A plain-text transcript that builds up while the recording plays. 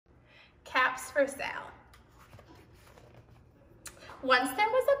caps for sale. Once there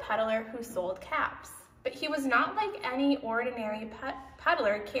was a peddler who sold caps, but he was not like any ordinary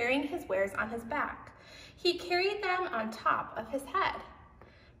peddler carrying his wares on his back. He carried them on top of his head.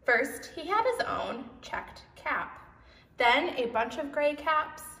 First, he had his own checked cap, then a bunch of gray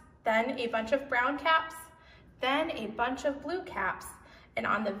caps, then a bunch of brown caps, then a bunch of blue caps, and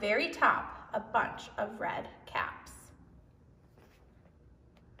on the very top, a bunch of red caps.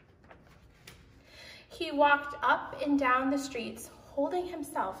 He walked up and down the streets, holding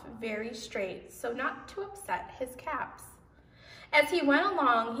himself very straight so not to upset his caps. As he went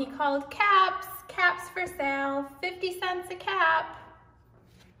along, he called, "Caps, caps for sale, 50 cents a cap."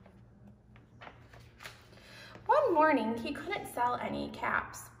 One morning, he couldn't sell any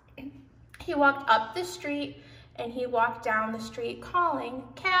caps. He walked up the street and he walked down the street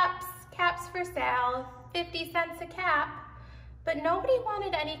calling, "Caps, caps for sale, 50 cents a cap." But nobody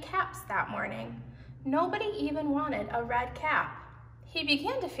wanted any caps that morning. Nobody even wanted a red cap. He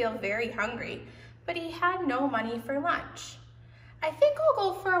began to feel very hungry, but he had no money for lunch. "I think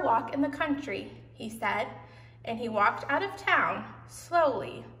I'll go for a walk in the country," he said, and he walked out of town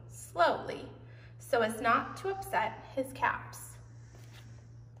slowly, slowly, so as not to upset his caps.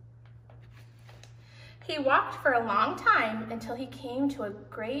 He walked for a long time until he came to a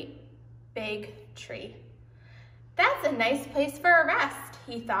great big tree. "That's a nice place for a rest,"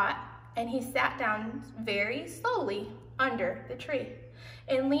 he thought, and he sat down very slowly under the tree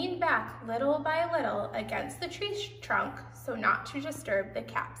and leaned back little by little against the tree trunk so not to disturb the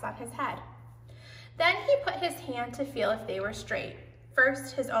caps on his head. Then he put his hand to feel if they were straight.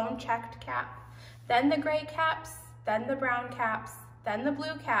 First his own checked cap, then the gray caps, then the brown caps, then the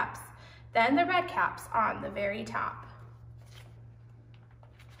blue caps, then the red caps on the very top.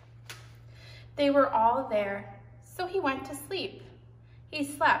 They were all there, so he went to sleep. He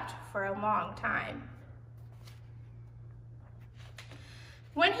slept for a long time.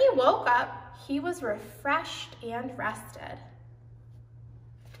 When he woke up, he was refreshed and rested.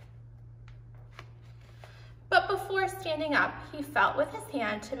 But before standing up, he felt with his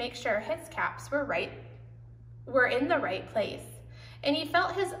hand to make sure his caps were in the right place. And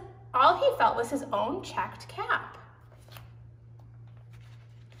all he felt was his own checked cap.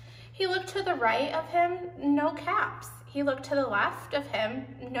 He looked to the right of him, no caps. He looked to the left of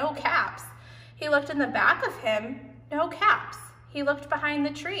him, no caps. He looked in the back of him, no caps. He looked behind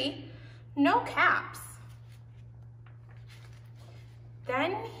the tree, no caps.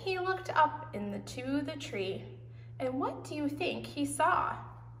 Then he looked up to the tree, and what do you think he saw?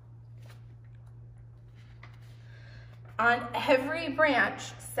 On every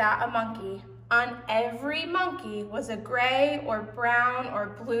branch sat a monkey. On every monkey was a gray or brown or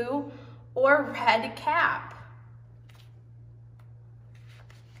blue or red cap.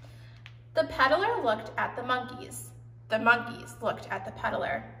 The peddler looked at the monkeys. The monkeys looked at the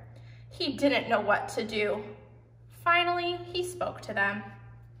peddler. He didn't know what to do. Finally, he spoke to them.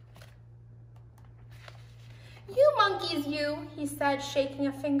 "You monkeys, you," he said, shaking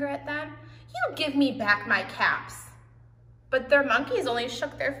a finger at them. "You give me back my caps." But their monkeys only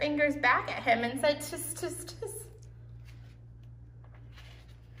shook their fingers back at him and said, "Tis, tis, tis."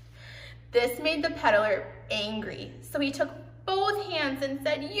 This made the peddler angry, so he took both hands and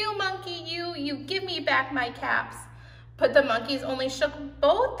said, "You monkey, you give me back my caps." But the monkeys only shook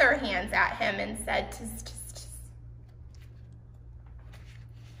both their hands at him and said, "Tis, tis, tis."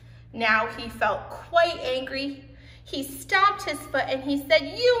 Now he felt quite angry. He stomped his foot and he said,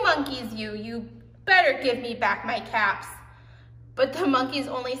 "You monkeys, you better give me back my caps." But the monkeys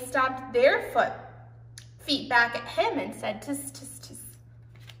only stomped their feet back at him and said, "Tis, tis, tis."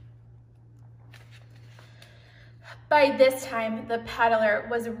 By this time, the peddler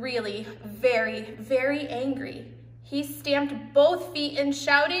was really very, very angry. He stamped both feet and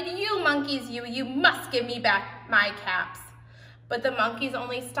shouted, "You monkeys, you must give me back my caps." But the monkeys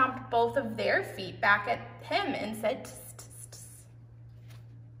only stomped both of their feet back at him and said, "Tis, tis, tis."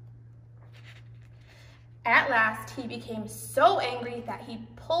 At last, he became so angry that he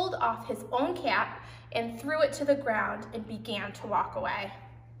pulled off his own cap and threw it to the ground and began to walk away.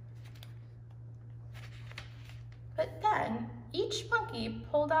 But then each monkey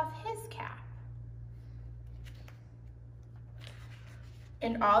pulled off his cap.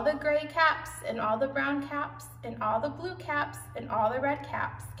 And all the gray caps and all the brown caps and all the blue caps and all the red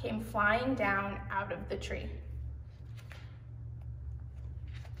caps came flying down out of the tree.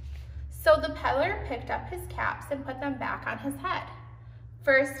 So the peddler picked up his caps and put them back on his head.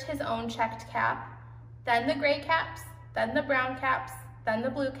 First his own checked cap, then the gray caps, then the brown caps, then the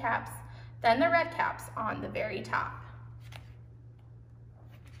blue caps, then the red caps on the very top.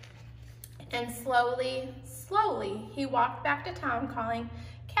 And And slowly, slowly, he walked back to town calling,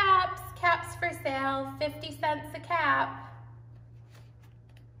 caps, caps for sale, 50 cents a cap.